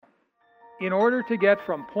in order to get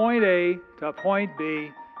from point A to point B,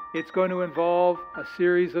 it's going to involve a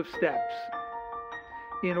series of steps.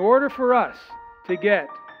 In order for us to get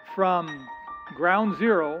from ground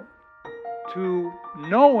zero to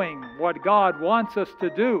knowing what God wants us to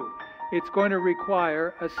do, it's going to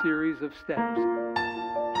require a series of steps.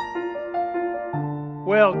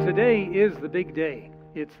 Well, today is the big day.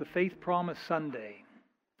 It's the Faith Promise Sunday.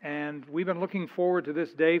 And we've been looking forward to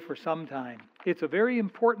this day for some time. It's a very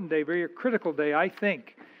important day, very critical day, I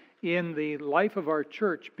think, in the life of our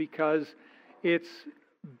church, because it's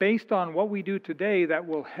based on what we do today that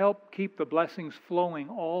will help keep the blessings flowing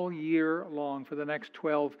all year long for the next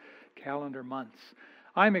 12 calendar months.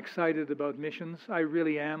 I'm excited about missions. I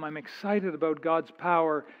really am. I'm excited about God's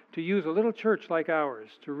power to use a little church like ours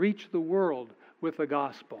to reach the world with the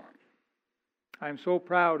gospel. I'm so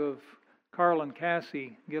proud of Carl and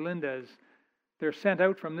Cassie Galindez. They're sent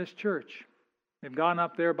out from this church. They've gone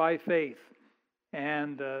up there by faith.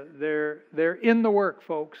 And they're in the work,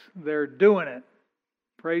 folks. They're doing it.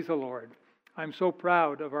 Praise the Lord. I'm so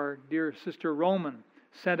proud of our dear sister Roman,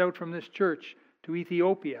 sent out from this church to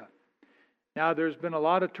Ethiopia. Now, there's been a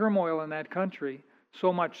lot of turmoil in that country,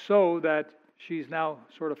 so much so that she's now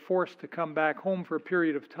sort of forced to come back home for a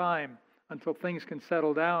period of time until things can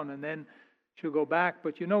settle down, and then she'll go back.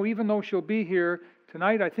 But you know, even though she'll be here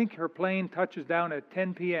tonight, I think her plane touches down at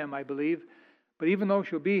 10 p.m., I believe. But even though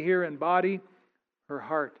she'll be here in body, her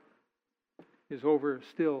heart is over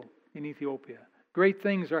still in Ethiopia. Great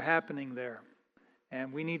things are happening there,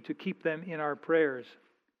 and we need to keep them in our prayers.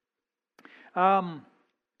 I'd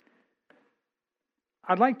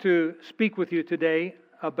like to speak with you today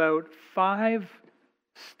about 5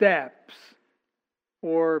 steps,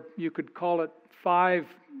 or you could call it 5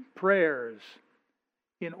 prayers,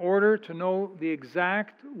 in order to know the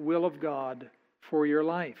exact will of God for your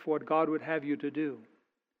life, what God would have you to do.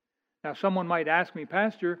 Now, someone might ask me,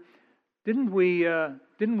 Pastor, didn't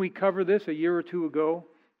we cover this a year or two ago?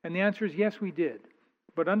 And the answer is yes, we did.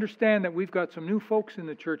 But understand that we've got some new folks in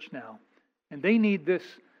the church now, and they need this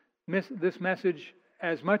message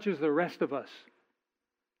as much as the rest of us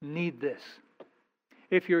need this.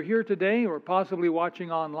 If you're here today or possibly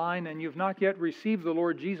watching online and you've not yet received the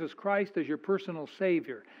Lord Jesus Christ as your personal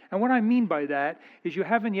Savior, and what I mean by that is you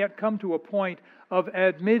haven't yet come to a point of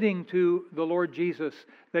admitting to the Lord Jesus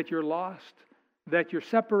that you're lost, that you're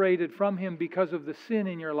separated from Him because of the sin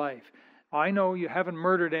in your life. I know you haven't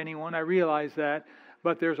murdered anyone, I realize that,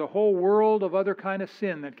 but there's a whole world of other kind of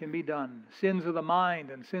sin that can be done. Sins of the mind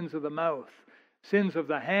and sins of the mouth, sins of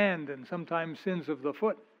the hand and sometimes sins of the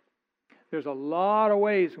foot. There's a lot of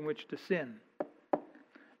ways in which to sin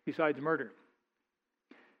besides murder.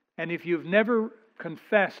 And if you've never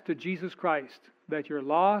confessed to Jesus Christ that you're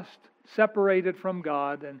lost, separated from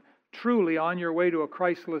God, and truly on your way to a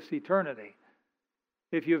Christless eternity,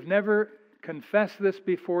 if you've never confessed this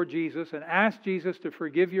before Jesus and asked Jesus to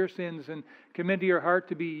forgive your sins and come into your heart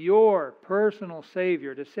to be your personal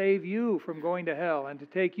Savior, to save you from going to hell and to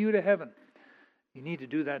take you to heaven, you need to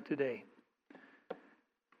do that today.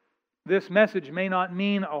 This message may not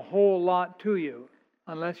mean a whole lot to you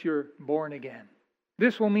unless you're born again.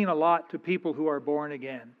 This will mean a lot to people who are born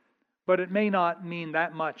again, but it may not mean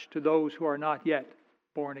that much to those who are not yet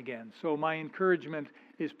born again. So my encouragement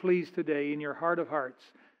is, please today, in your heart of hearts,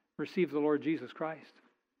 receive the Lord Jesus Christ.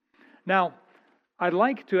 Now, I'd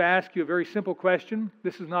like to ask you a very simple question.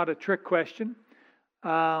 This is not a trick question,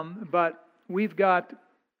 but we've got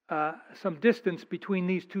some distance between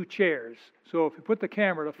these 2 chairs. So if you put the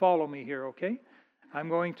camera to follow me here, okay? I'm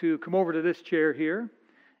going to come over to this chair here,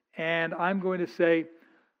 and I'm going to say,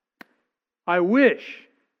 I wish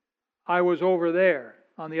I was over there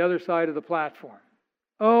on the other side of the platform.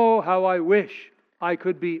 Oh, how I wish I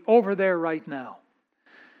could be over there right now.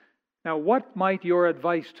 Now, what might your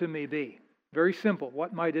advice to me be? Very simple.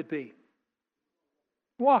 What might it be?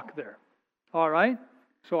 Walk there. All right?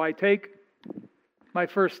 So I take my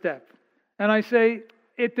first step. And I say,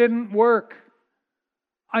 it didn't work.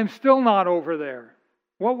 I'm still not over there.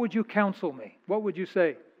 What would you counsel me? What would you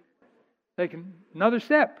say? Take another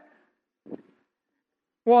step.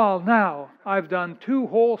 Well, now I've done 2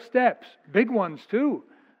 whole steps, big ones too,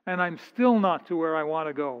 and I'm still not to where I want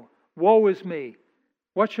to go. Woe is me.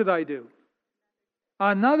 What should I do?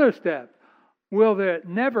 Another step. Will that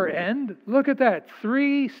never end? Look at that.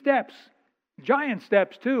 3 steps. Giant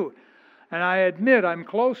steps too. And I admit I'm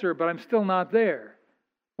closer, but I'm still not there.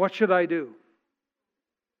 What should I do?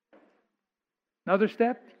 Another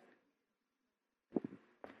step?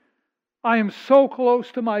 I am so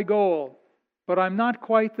close to my goal, but I'm not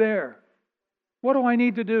quite there. What do I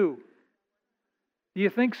need to do? Do you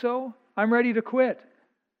think so? I'm ready to quit.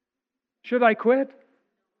 Should I quit?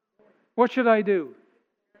 What should I do?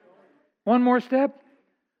 One more step?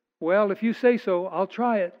 Well, if you say so, I'll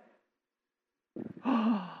try it.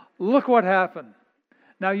 Look what happened.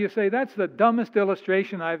 Now you say, that's the dumbest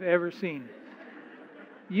illustration I've ever seen.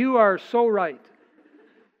 You are so right.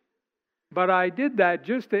 But I did that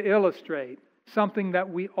just to illustrate something that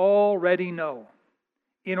we already know.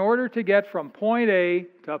 In order to get from point A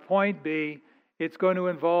to point B, it's going to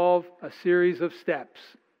involve a series of steps.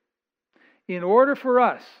 In order for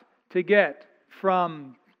us to get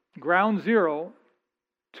from ground zero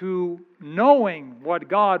to knowing what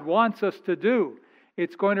God wants us to do,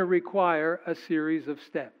 it's going to require a series of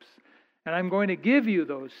steps. And I'm going to give you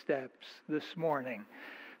those steps this morning.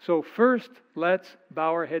 So first, let's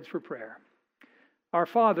bow our heads for prayer. Our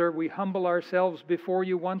Father, we humble ourselves before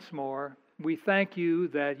you once more. We thank you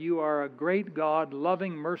that you are a great God,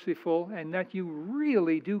 loving, merciful, and that you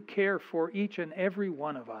really do care for each and every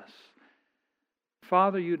one of us.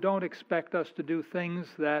 Father, you don't expect us to do things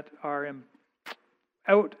that are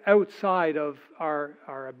outside of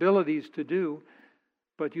our abilities to do,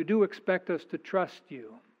 but you do expect us to trust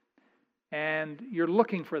you. And you're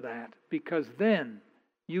looking for that, because then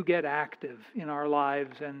you get active in our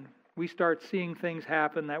lives and we start seeing things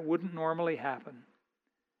happen that wouldn't normally happen.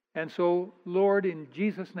 And so, Lord, in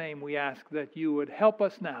Jesus' name, we ask that you would help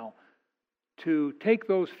us now to take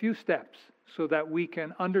those few steps so that we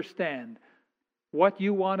can understand what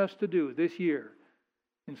you want us to do this year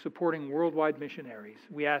in supporting worldwide missionaries.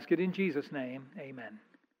 We ask it in Jesus' name. Amen.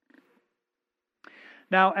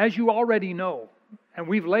 Now, as you already know, and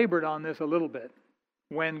we've labored on this a little bit,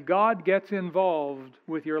 when God gets involved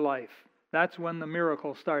with your life, that's when the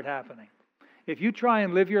miracles start happening. If you try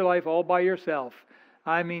and live your life all by yourself,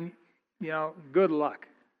 good luck.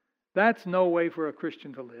 That's no way for a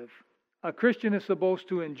Christian to live. A Christian is supposed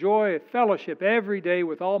to enjoy fellowship every day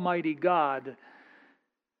with Almighty God,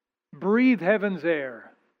 breathe heaven's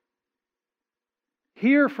air,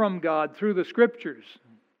 hear from God through the Scriptures,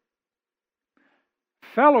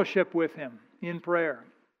 fellowship with Him in prayer,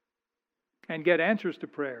 and get answers to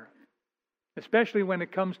prayer, especially when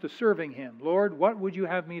it comes to serving Him. Lord, what would you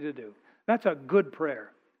have me to do? That's a good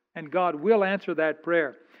prayer, and God will answer that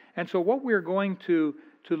prayer. And so what we're going to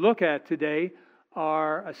look at today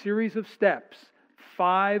are a series of steps,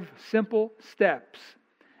 5 simple steps.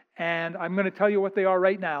 And I'm going to tell you what they are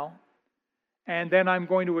right now, and then I'm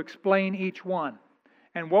going to explain each one.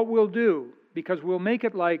 And what we'll do, because we'll make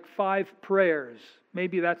it like 5 prayers,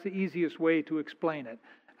 maybe that's the easiest way to explain it.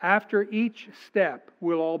 After each step,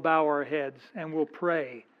 we'll all bow our heads and we'll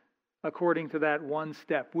pray according to that one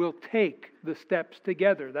step. We'll take the steps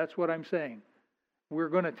together. That's what I'm saying. We're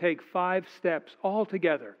going to take 5 steps all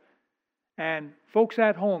together. And folks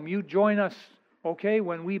at home, you join us, okay?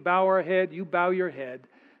 When we bow our head, you bow your head,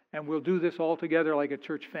 and we'll do this all together like a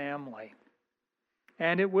church family.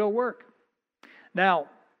 And it will work. Now,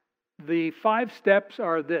 the 5 steps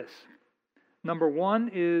are this. Number 1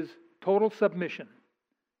 is total submission.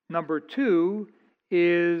 Number 2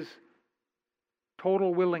 is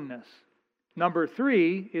total willingness. Number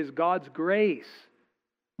 3 is God's grace.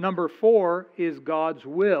 Number 4 is God's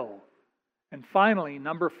will. And finally,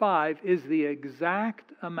 number 5 is the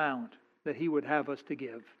exact amount that He would have us to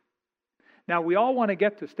give. Now, we all want to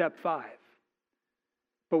get to step 5,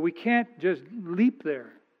 but we can't just leap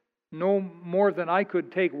there. No more than I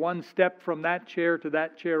could take one step from that chair to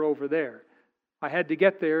that chair over there. I had to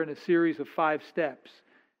get there in a series of 5 steps.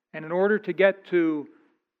 And in order to get to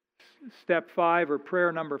step 5 or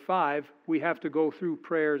prayer number 5, we have to go through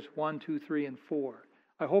prayers 1, 2, 3, and 4.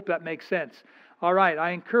 I hope that makes sense. All right,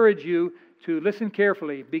 I encourage you to listen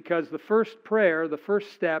carefully, because the first prayer, the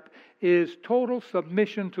first step, is total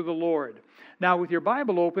submission to the Lord. Now, with your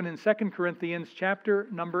Bible open in 2 Corinthians chapter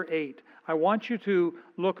number 8, I want you to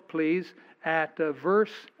look, please, at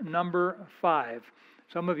verse number 5.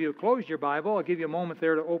 Some of you have closed your Bible. I'll give you a moment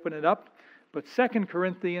there to open it up. But 2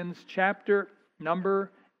 Corinthians chapter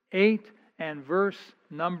number 8 and verse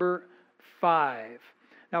number 5.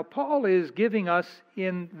 Now, Paul is giving us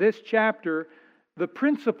in this chapter the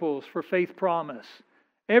principles for faith promise.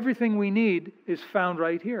 Everything we need is found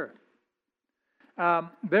right here.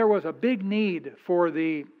 There was a big need for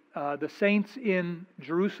the saints in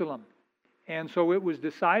Jerusalem. And so it was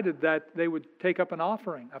decided that they would take up an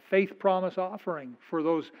offering, a faith promise offering for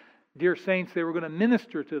those dear saints. They were going to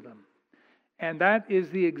minister to them. And that is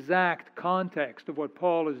the exact context of what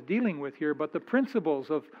Paul is dealing with here. But the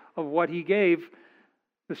principles of what he gave,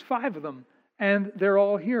 there's 5 of them, and they're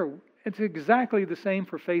all here. It's exactly the same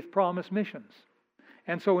for faith promise missions.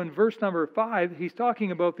 And so in verse number 5, he's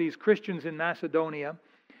talking about these Christians in Macedonia,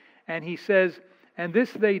 and he says, And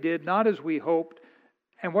this they did not as we hoped.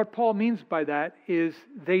 And what Paul means by that is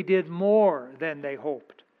they did more than they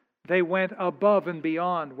hoped. They went above and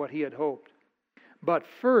beyond what he had hoped. But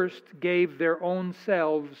first gave their own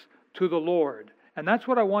selves to the Lord. And that's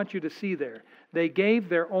what I want you to see there. They gave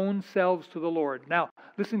their own selves to the Lord. Now,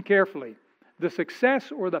 listen carefully. The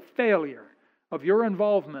success or the failure of your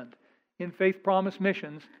involvement in Faith Promise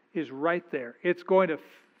Missions is right there. It's going to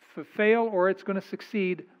fail or it's going to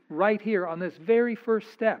succeed right here on this very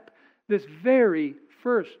first step. This very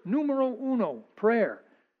first, numero uno, prayer.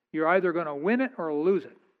 You're either going to win it or lose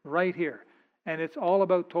it right here. And it's all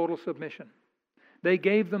about total submission. They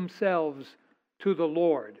gave themselves to the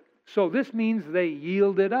Lord. So this means they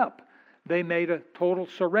yielded up. They made a total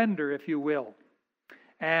surrender, if you will.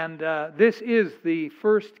 And this is the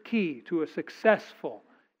first key to a successful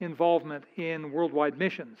involvement in worldwide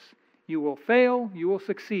missions. You will fail, you will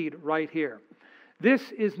succeed right here.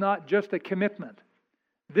 This is not just a commitment.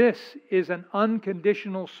 This is an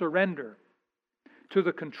unconditional surrender to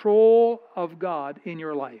the control of God in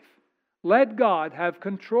your life. Let God have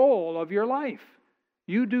control of your life.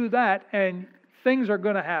 You do that and things are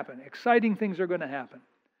going to happen. Exciting things are going to happen.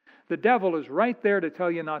 The devil is right there to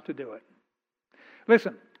tell you not to do it.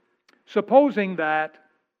 Listen, supposing that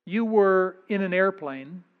you were in an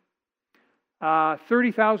airplane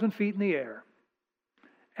 30,000 feet in the air,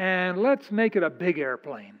 and let's make it a big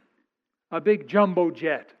airplane, a big jumbo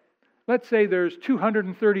jet. Let's say there's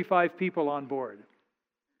 235 people on board.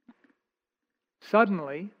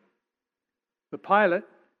 Suddenly, the pilot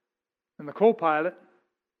and the co-pilot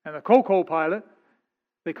and the co-co-pilot,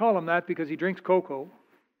 they call him that because he drinks cocoa.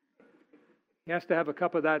 He has to have a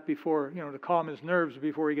cup of that before, to calm his nerves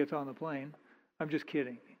before he gets on the plane. I'm just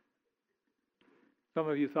kidding. Some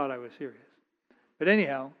of you thought I was serious. But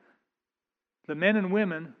anyhow, the men and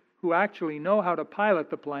women who actually know how to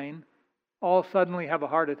pilot the plane all suddenly have a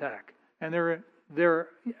heart attack. And they're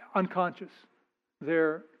unconscious.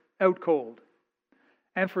 They're out cold.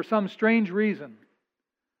 And for some strange reason,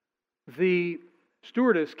 the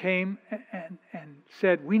stewardess came and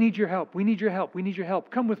said, "We need your help, we need your help, we need your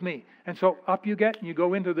help. Come with me." And so up you get and you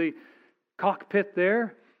go into the cockpit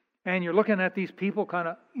there and you're looking at these people kind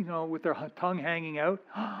of, with their tongue hanging out.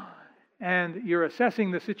 And you're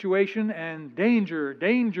assessing the situation and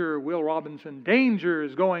danger, Will Robinson, danger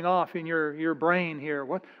is going off in your brain here.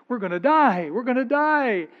 What? We're going to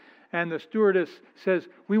die. And the stewardess says,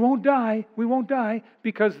 we won't die,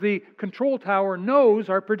 because the control tower knows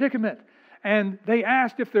our predicament. And they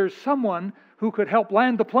asked if there's someone who could help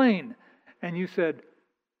land the plane. And you said,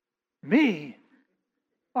 me?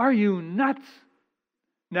 Are you nuts?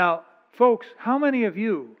 Now, folks, how many of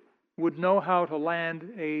you would know how to land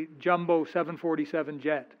a jumbo 747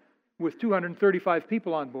 jet with 235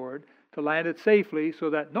 people on board to land it safely so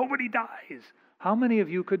that nobody dies? How many of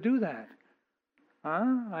you could do that?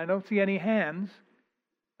 I don't see any hands.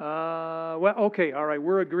 Well, okay, all right,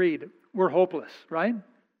 we're agreed. We're hopeless, right?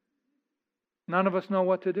 None of us know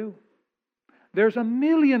what to do. There's a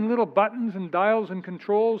million little buttons and dials and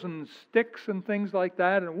controls and sticks and things like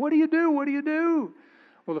that. And what do you do?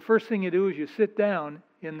 Well, the first thing you do is you sit down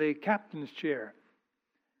in the captain's chair.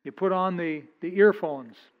 You put on the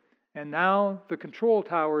earphones. And now the control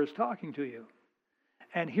tower is talking to you.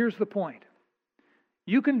 And here's the point.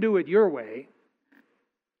 You can do it your way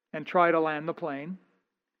and try to land the plane.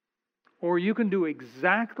 Or you can do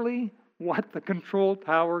exactly what the control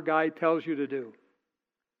tower guy tells you to do.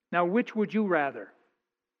 Now, which would you rather?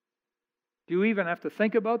 Do you even have to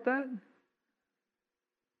think about that?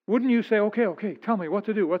 Wouldn't you say, okay, tell me what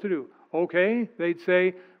to do? Okay, they'd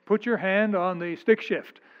say, put your hand on the stick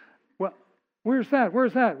shift. Well, where's that?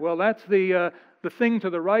 Well, that's the thing to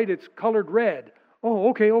the right. It's colored red. Oh,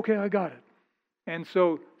 okay, I got it. And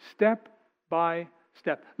so, step by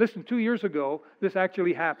step. Listen, 2 years ago, this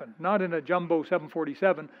actually happened. Not in a jumbo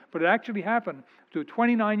 747, but it actually happened to a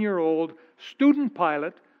 29-year-old student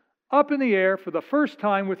pilot up in the air for the first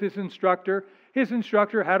time with his instructor. His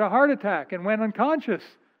instructor had a heart attack and went unconscious.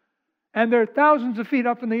 And they're thousands of feet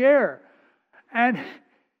up in the air. And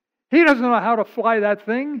he doesn't know how to fly that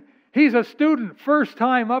thing. He's a student, first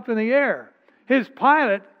time up in the air. His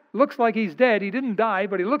pilot looks like he's dead. He didn't die,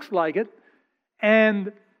 but he looks like it.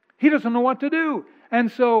 And he doesn't know what to do. And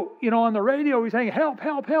so, on the radio, he's saying, help.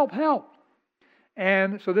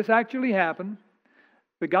 And so this actually happened.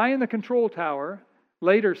 The guy in the control tower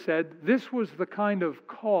later said, this was the kind of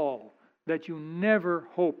call that you never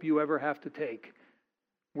hope you ever have to take,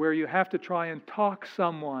 where you have to try and talk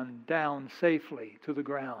someone down safely to the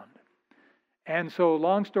ground. And so,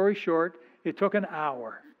 long story short, it took an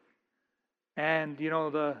hour. And,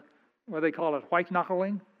 what do they call it, white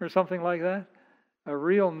knuckling or something like that? a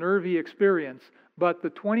real nervy experience. But the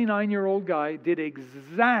 29-year-old guy did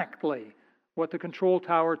exactly what the control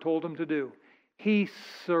tower told him to do. He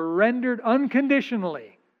surrendered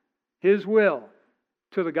unconditionally his will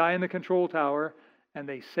to the guy in the control tower, and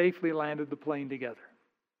they safely landed the plane together.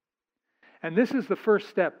 And this is the first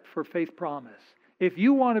step for Faith Promise. If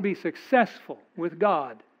you want to be successful with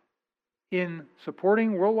God in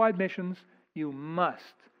supporting worldwide missions, you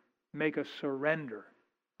must make a surrender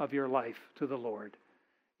of your life to the Lord.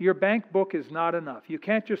 Your bank book is not enough. You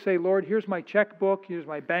can't just say, Lord, here's my checkbook, here's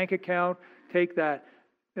my bank account, take that.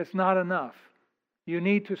 That's not enough. You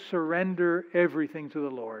need to surrender everything to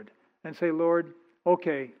the Lord and say, Lord,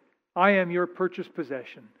 okay, I am your purchased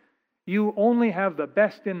possession. You only have the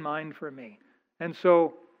best in mind for me. And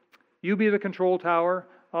so you be the control tower.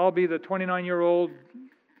 I'll be the 29-year-old,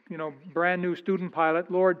 brand new student pilot.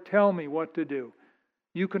 Lord, tell me what to do.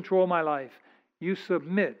 You control my life. You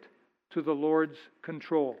submit to the Lord's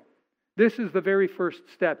control. This is the very first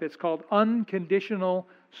step. It's called unconditional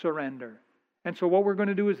surrender. And so what we're going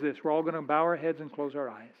to do is this. We're all going to bow our heads and close our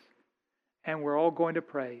eyes. And we're all going to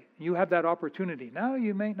pray. You have that opportunity. Now,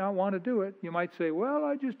 you may not want to do it. You might say, well,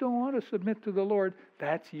 I just don't want to submit to the Lord.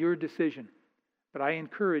 That's your decision. But I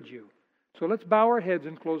encourage you. So let's bow our heads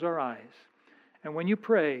and close our eyes. And when you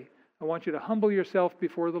pray, I want you to humble yourself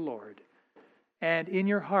before the Lord. And in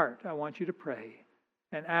your heart, I want you to pray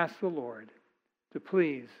and ask the Lord to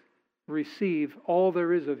please receive all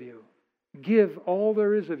there is of you. Give all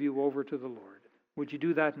there is of you over to the Lord. Would you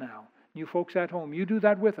do that now? You folks at home, you do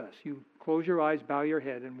that with us. You close your eyes, bow your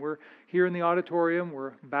head. And we're here in the auditorium.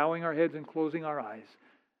 We're bowing our heads and closing our eyes.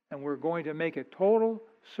 And we're going to make a total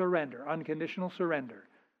surrender, unconditional surrender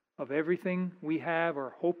of everything we have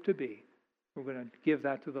or hope to be. We're going to give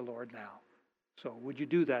that to the Lord now. So would you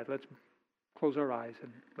do that? Let's close our eyes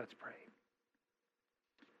and let's pray.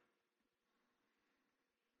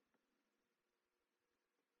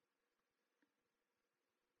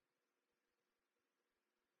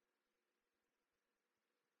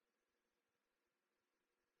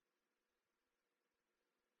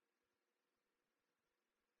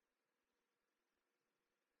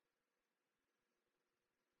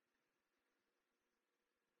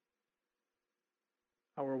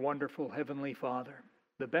 Our wonderful Heavenly Father,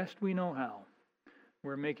 the best we know how,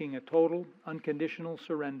 we're making a total, unconditional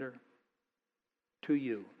surrender to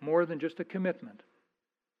you. More than just a commitment.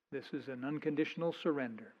 This is an unconditional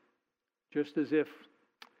surrender. Just as if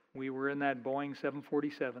we were in that Boeing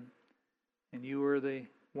 747 and you were the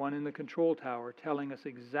one in the control tower telling us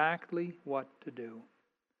exactly what to do.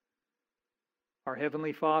 Our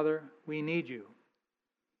Heavenly Father, we need you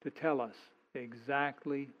to tell us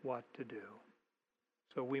exactly what to do.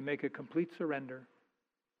 So we make a complete surrender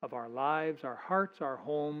of our lives, our hearts, our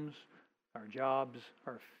homes, our jobs,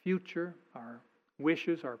 our future, our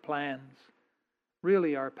wishes, our plans,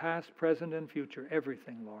 really our past, present, and future,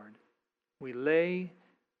 everything, Lord. We lay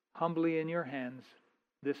humbly in your hands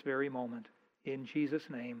this very moment. In Jesus'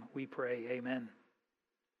 name we pray, amen.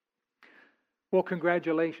 Well,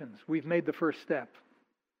 congratulations. We've made the first step.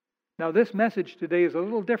 Now, this message today is a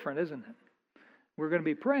little different, isn't it? We're going to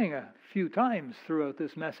be praying a few times throughout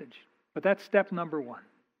this message. But that's step number one,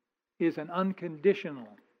 is an unconditional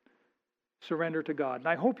surrender to God. And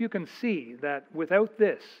I hope you can see that without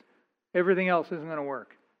this, everything else isn't going to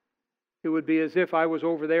work. It would be as if I was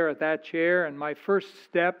over there at that chair and my first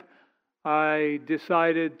step, I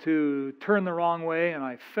decided to turn the wrong way and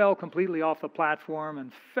I fell completely off the platform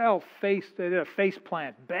and I did a face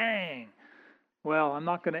plant. Bang! Well, I'm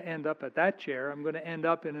not going to end up at that chair. I'm going to end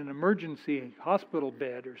up in an emergency hospital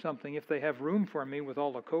bed or something if they have room for me with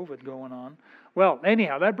all the COVID going on. Well,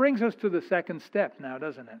 anyhow, that brings us to the second step now,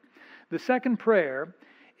 doesn't it? The second prayer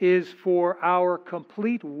is for our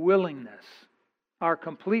complete willingness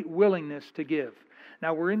to give.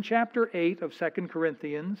 Now, we're in chapter 8 of 2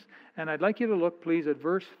 Corinthians, and I'd like you to look, please, at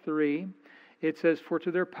verse 3. It says, "For to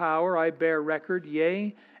their power I bear record,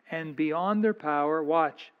 yea, and beyond their power,"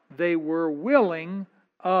 watch, "they were willing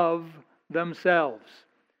of themselves."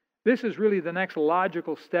 This is really the next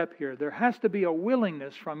logical step here. There has to be a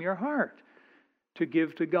willingness from your heart to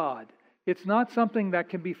give to God. It's not something that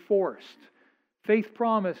can be forced. Faith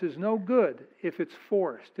Promise is no good if it's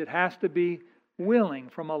forced. It has to be willing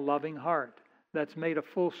from a loving heart that's made a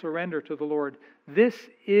full surrender to the Lord. This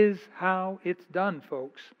is how it's done,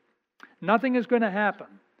 folks. Nothing is going to happen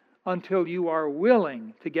until you are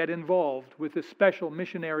willing to get involved with this special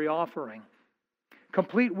missionary offering.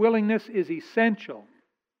 Complete willingness is essential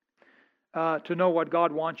to know what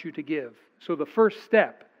God wants you to give. So the first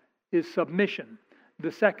step is submission.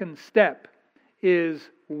 The second step is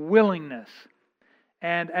willingness.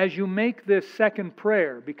 And as you make this second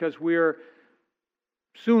prayer, because we're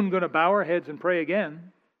soon going to bow our heads and pray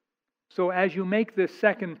again, so as you make this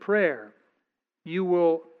second prayer, you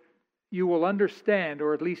will understand,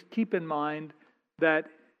 or at least keep in mind, that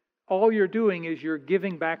all you're doing is you're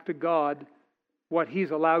giving back to God what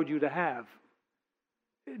He's allowed you to have.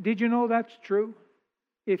 Did you know that's true?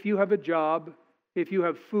 If you have a job, if you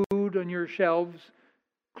have food on your shelves,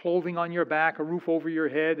 clothing on your back, a roof over your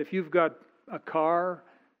head, if you've got a car,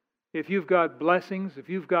 if you've got blessings, if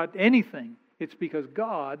you've got anything, it's because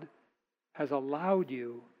God has allowed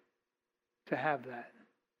you to have that.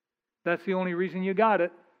 That's the only reason you got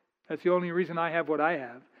it. That's the only reason I have what I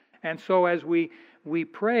have. And so as we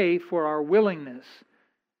pray for our willingness,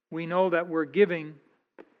 we know that we're giving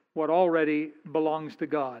what already belongs to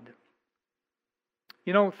God.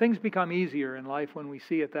 You know, things become easier in life when we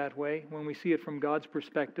see it that way, when we see it from God's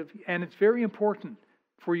perspective. And it's very important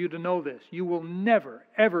for you to know this. You will never,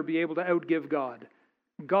 ever be able to outgive God.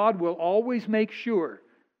 God will always make sure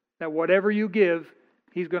that whatever you give,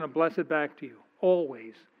 He's going to bless it back to you.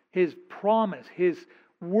 Always. His promise, His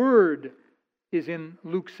word is in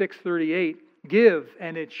Luke 6:38. Give,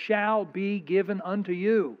 and it shall be given unto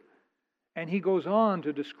you. And He goes on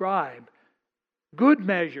to describe good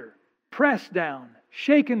measure, pressed down,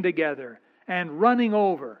 shaken together, and running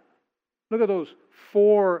over. Look at those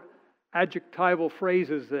 4 adjectival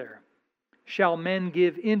phrases there. Shall men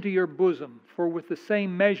give into your bosom, for with the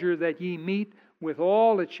same measure that ye meet,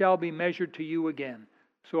 withal it shall be measured to you again.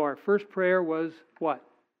 So our first prayer was what?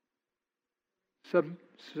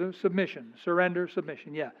 Submission, surrender,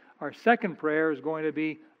 submission. Yeah. Our second prayer is going to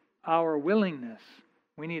be our willingness.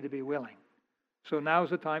 We need to be willing. So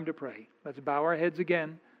now's the time to pray. Let's bow our heads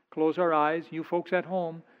again, close our eyes. You folks at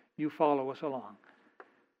home, you follow us along.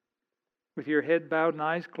 With your head bowed and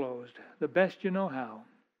eyes closed, the best you know how,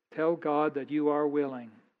 tell God that you are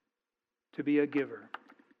willing to be a giver.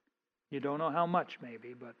 You don't know how much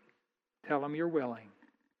maybe, but tell Him you're willing.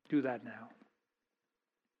 Do that now.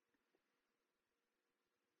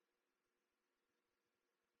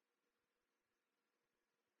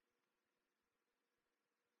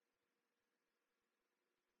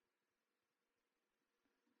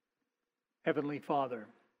 Heavenly Father,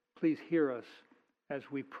 please hear us as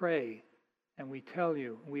we pray and we tell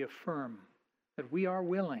you, we affirm that we are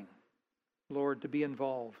willing, Lord, to be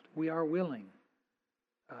involved. We are willing.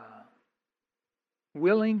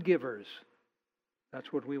 Willing givers.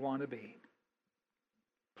 That's what we want to be.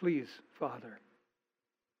 Please, Father,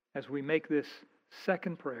 as we make this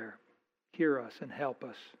second prayer, hear us and help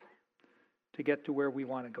us to get to where we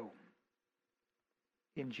want to go.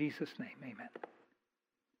 In Jesus' name, amen.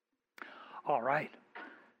 All right.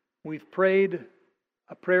 We've prayed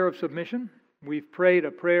a prayer of submission. We've prayed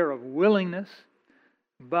a prayer of willingness,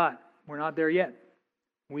 but we're not there yet.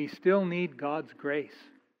 We still need God's grace.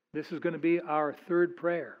 This is going to be our third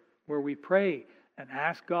prayer, where we pray and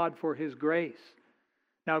ask God for His grace.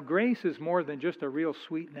 Now, grace is more than just a real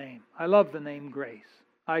sweet name. I love the name Grace.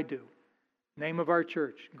 I do. Name of our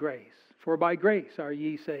church, Grace. For by grace are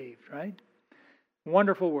ye saved, right?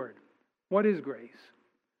 Wonderful word. What is grace?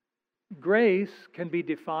 Grace can be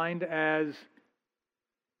defined as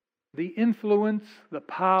the influence, the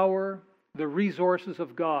power, the resources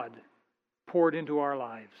of God poured into our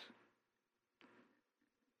lives.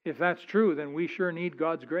 If that's true, then we sure need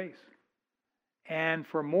God's grace. And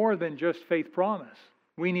for more than just faith promise,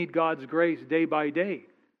 we need God's grace day by day.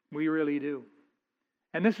 We really do.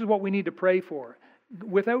 And this is what we need to pray for.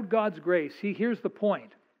 Without God's grace, here's the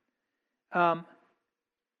point.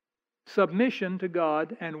 Submission to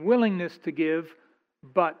God and willingness to give,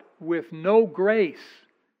 but with no grace,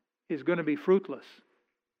 is going to be fruitless.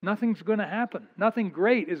 Nothing's going to happen. Nothing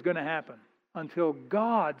great is going to happen until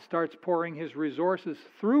God starts pouring His resources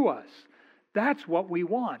through us. That's what we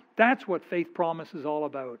want. That's what faith promise is all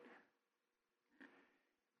about.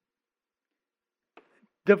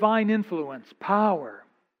 Divine influence, power.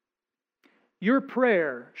 Your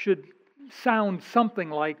prayer should sound something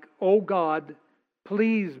like, "Oh God,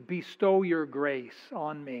 please bestow your grace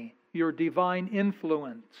on me, your divine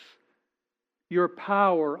influence, your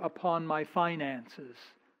power upon my finances.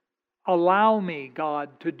 Allow me,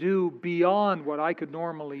 God, to do beyond what I could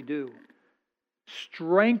normally do.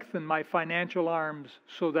 Strengthen my financial arms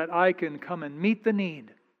so that I can come and meet the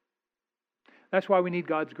need." That's why we need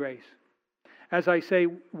God's grace. As I say,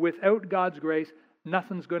 without God's grace,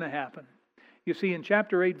 nothing's going to happen. You see, in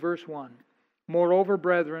chapter 8, verse 1, "Moreover,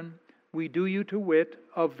 brethren, we do you to wit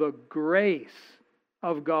of the grace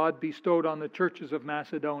of God bestowed on the churches of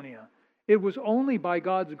Macedonia." It was only by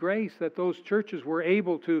God's grace that those churches were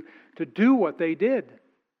able to do what they did.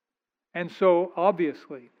 And so,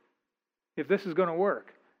 obviously, if this is going to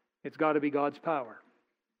work, it's got to be God's power.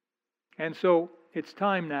 And so, it's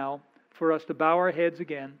time now for us to bow our heads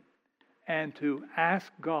again and to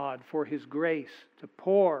ask God for His grace to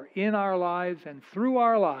pour in our lives and through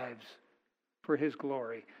our lives for His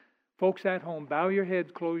glory. Folks at home, bow your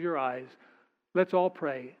heads, close your eyes. Let's all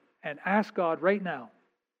pray and ask God right now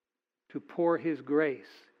to pour His grace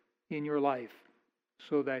in your life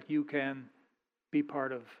so that you can be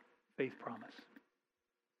part of Faith Promise.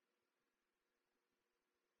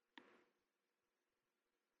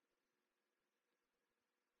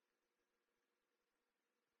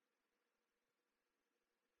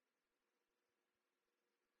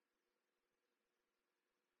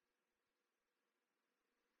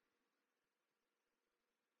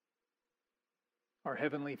 Our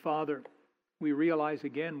Heavenly Father, we realize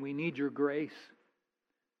again we need your grace.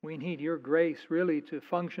 We need your grace really to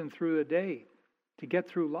function through the day, to get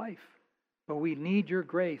through life. But we need your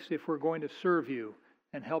grace if we're going to serve you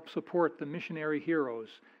and help support the missionary heroes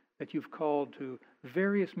that you've called to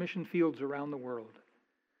various mission fields around the world.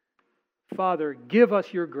 Father, give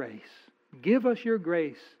us your grace. Give us your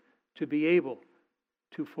grace to be able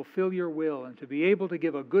to fulfill your will and to be able to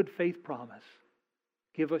give a good faith promise.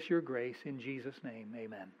 Give us your grace in Jesus' name.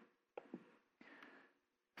 Amen.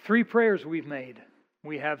 3 prayers we've made.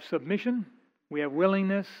 We have submission, we have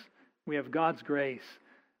willingness, we have God's grace.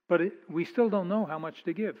 But we still don't know how much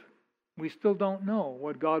to give. We still don't know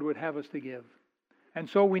what God would have us to give. And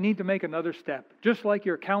so we need to make another step. Just like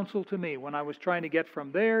your counsel to me when I was trying to get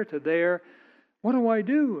from there to there. What do I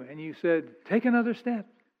do? And you said, take another step.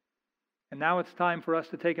 And now it's time for us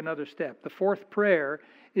to take another step. The 4th prayer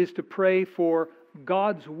is to pray for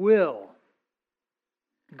God's will.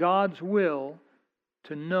 God's will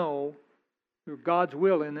to know God's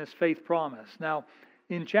will in this faith promise. Now,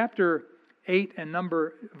 in chapter 8 and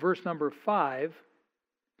verse number 5,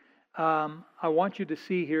 I want you to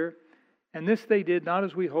see here, and this they did not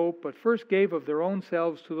as we hoped, but first gave of their own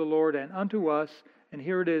selves to the Lord and unto us, and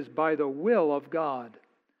here it is, by the will of God.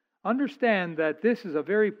 Understand that this is a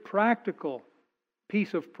very practical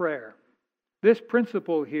piece of prayer. This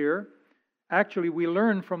principle here, actually we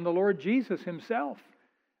learn from the Lord Jesus Himself.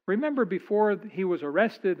 Remember, before He was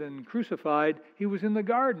arrested and crucified, He was in the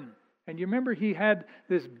garden. And you remember He had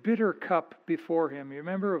this bitter cup before Him. You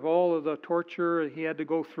remember of all of the torture He had to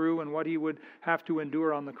go through and what He would have to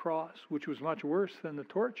endure on the cross, which was much worse than the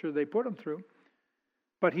torture they put Him through.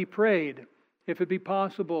 But He prayed, if it be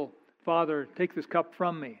possible, Father, take this cup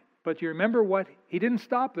from me. But you remember what? He didn't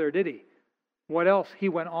stop there, did He? What else? He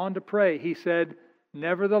went on to pray. He said,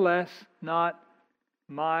 nevertheless, not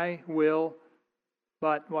my will,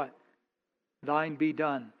 but what? Thine be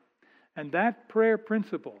done. And that prayer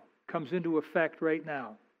principle comes into effect right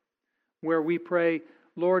now, where we pray,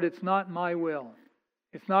 Lord, it's not my will.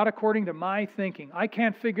 It's not according to my thinking. I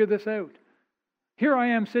can't figure this out. Here I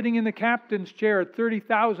am sitting in the captain's chair at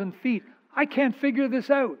 30,000 feet. I can't figure this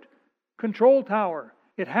out. Control tower.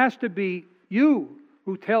 It has to be you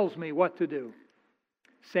who tells me what to do.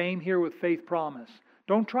 Same here with faith promise.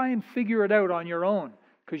 Don't try and figure it out on your own,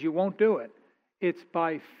 because you won't do it. It's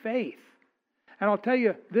by faith. And I'll tell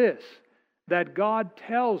you this, that God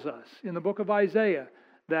tells us in the book of Isaiah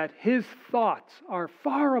that His thoughts are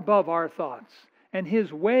far above our thoughts, and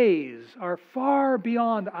His ways are far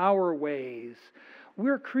beyond our ways.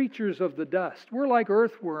 We're creatures of the dust. We're like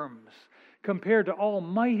earthworms compared to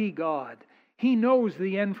Almighty God. He knows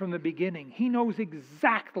the end from the beginning. He knows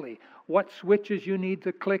exactly what switches you need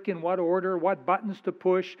to click in what order, what buttons to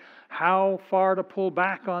push, how far to pull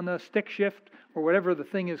back on the stick shift or whatever the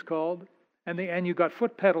thing is called. And you got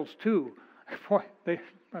foot pedals too. Boy,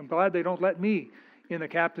 I'm glad they don't let me in the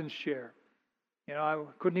captain's chair. You know, I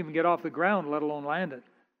couldn't even get off the ground, let alone land it.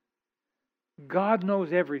 God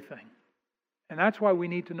knows everything. And that's why we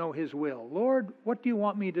need to know His will. Lord, what do you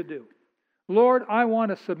want me to do? Lord, I want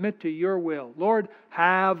to submit to your will. Lord,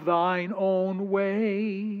 have thine own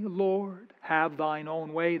way. Lord, have thine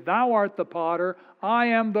own way. Thou art the potter. I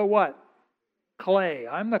am the what? Clay.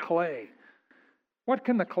 I'm the clay. What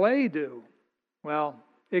can the clay do? Well,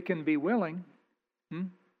 it can be willing.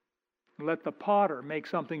 Let the potter make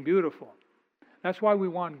something beautiful. That's why we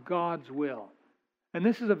want God's will. And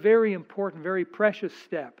this is a very important, very precious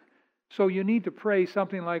step. So you need to pray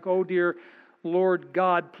something like, oh dear Lord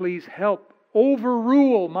God, please help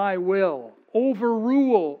overrule my will.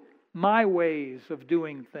 Overrule my ways of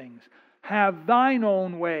doing things. Have thine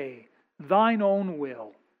own way, thine own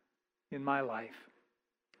will in my life.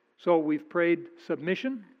 So we've prayed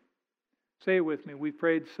submission. Say it with me. We've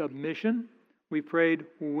prayed submission. We prayed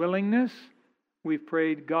willingness. We've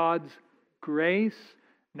prayed God's grace.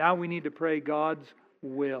 Now we need to pray God's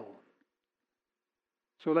will.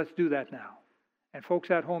 So let's do that now. And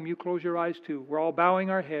folks at home, you close your eyes too. We're all bowing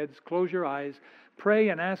our heads. Close your eyes. Pray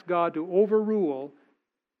and ask God to overrule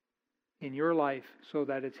in your life so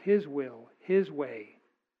that it's His will, His way.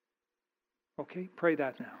 Okay? Pray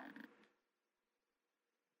that now.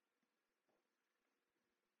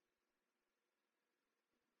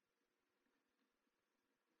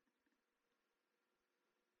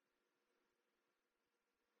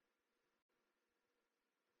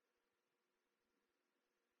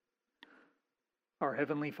 Our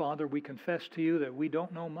Heavenly Father, we confess to you that we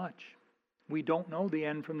don't know much. We don't know the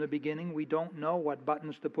end from the beginning. We don't know what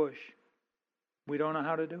buttons to push. We don't know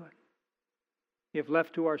how to do it. If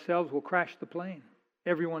left to ourselves, we'll crash the plane.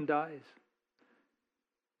 Everyone dies.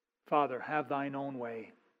 Father, have thine own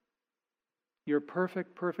way. Your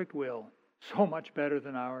perfect, perfect will, so much better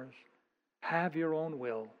than ours. Have your own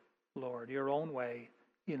will, Lord, your own way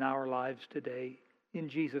in our lives today. In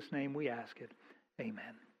Jesus' name we ask it.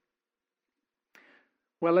 Amen.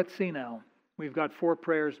 Well, let's see now. We've got 4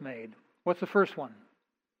 prayers made. What's the first one?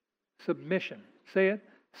 Submission. Say it.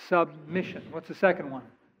 Submission. What's the second one?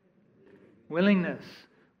 Willingness.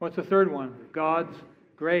 What's the third one? God's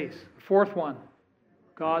grace. The fourth one?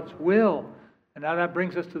 God's will. And now that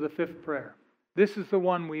brings us to the 5th prayer. This is the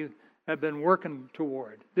one we have been working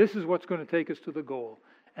toward. This is what's going to take us to the goal.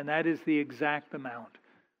 And that is the exact amount.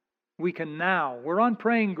 We can now, we're on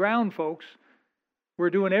praying ground, folks.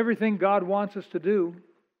 We're doing everything God wants us to do.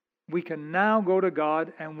 We can now go to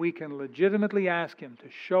God and we can legitimately ask Him to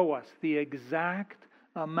show us the exact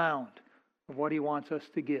amount of what He wants us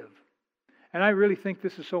to give. And I really think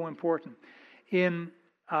this is so important. In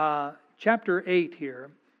chapter 8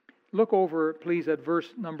 here, look over, please, at verse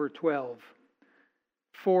number 12.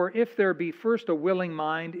 For if there be first a willing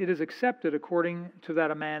mind, it is accepted according to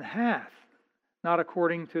that a man hath, not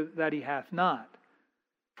according to that he hath not.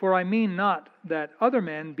 For I mean not that other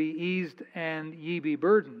men be eased and ye be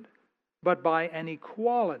burdened, but by an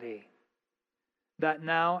equality, that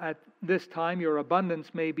now at this time your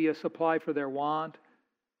abundance may be a supply for their want,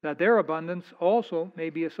 that their abundance also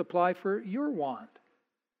may be a supply for your want,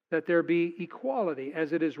 that there be equality,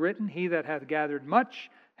 as it is written, He that hath gathered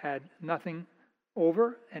much had nothing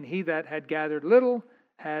over, and he that had gathered little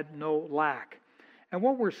had no lack. And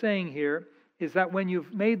what we're saying here is that when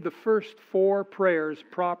you've made the first 4 prayers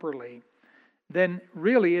properly, then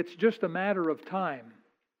really it's just a matter of time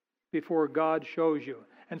before God shows you.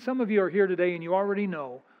 And some of you are here today and you already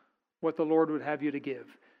know what the Lord would have you to give.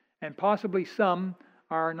 And possibly some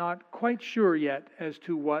are not quite sure yet as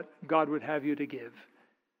to what God would have you to give.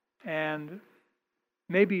 And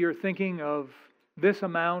maybe you're thinking of this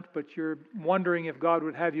amount, but you're wondering if God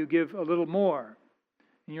would have you give a little more.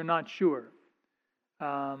 And you're not sure.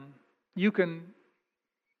 You can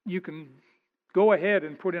go ahead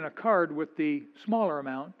and put in a card with the smaller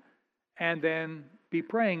amount and then be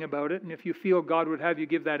praying about it. And if you feel God would have you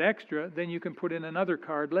give that extra, then you can put in another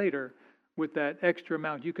card later with that extra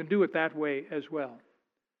amount. You can do it that way as well.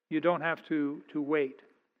 You don't have to wait.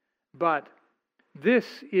 But this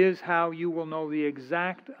is how you will know the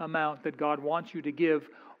exact amount that God wants you to give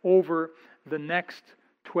over the next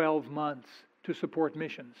 12 months to support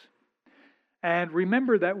missions. And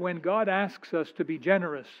remember that when God asks us to be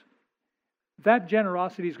generous, that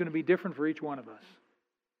generosity is going to be different for each one of us.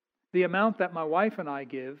 The amount that my wife and I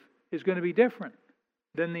give is going to be different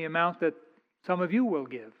than the amount that some of you will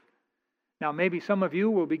give. Now, maybe some of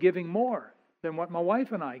you will be giving more than what my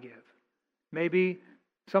wife and I give. Maybe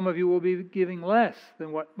some of you will be giving less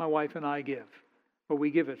than what my wife and I give. But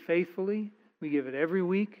we give it faithfully. We give it every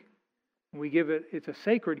week. We give it, it's a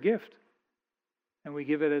sacred gift. And we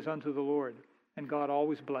give it as unto the Lord. And God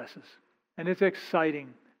always blesses. And it's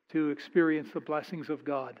exciting to experience the blessings of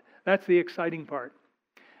God. That's the exciting part.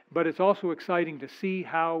 But it's also exciting to see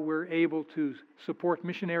how we're able to support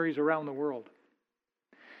missionaries around the world.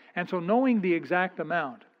 And so knowing the exact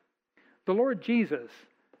amount, the Lord Jesus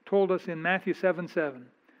told us in Matthew 7:7,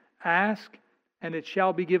 ask and it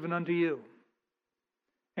shall be given unto you.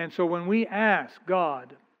 And so when we ask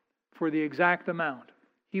God for the exact amount,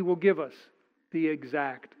 He will give us the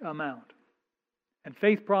exact amount. And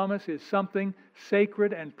faith promise is something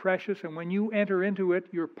sacred and precious. And when you enter into it,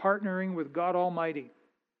 you're partnering with God Almighty.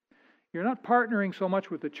 You're not partnering so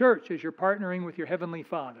much with the church as you're partnering with your Heavenly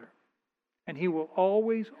Father. And He will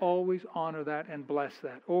always, always honor that and bless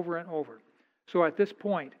that over and over. So at this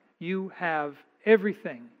point, you have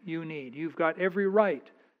everything you need. You've got every right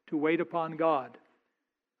to wait upon God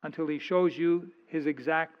until He shows you His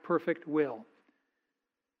exact perfect will.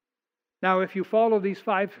 Now, if you follow these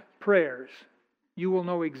 5 prayers, you will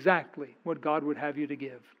know exactly what God would have you to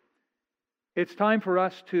give. It's time for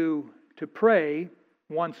us to pray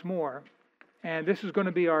once more. And this is going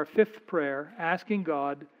to be our fifth prayer, asking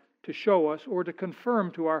God to show us or to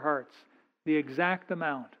confirm to our hearts the exact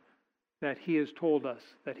amount that He has told us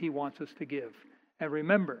that He wants us to give. And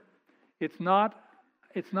remember, it's not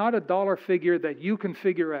a dollar figure that you can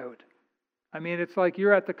figure out. I mean, it's like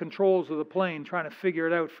you're at the controls of the plane trying to figure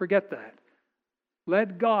it out. Forget that.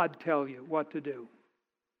 Let God tell you what to do.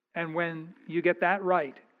 And when you get that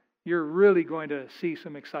right, you're really going to see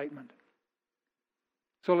some excitement.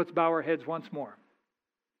 So let's bow our heads once more.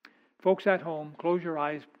 Folks at home, close your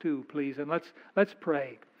eyes too, please, and let's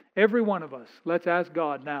pray. Every one of us, let's ask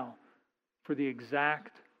God now for the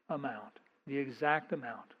exact amount. The exact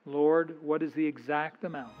amount. Lord, what is the exact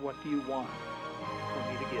amount? What do you want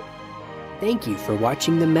for me to give? Thank you for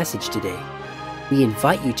watching the message today. We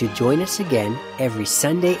invite you to join us again every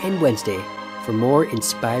Sunday and Wednesday for more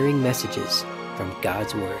inspiring messages from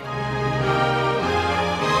God's Word.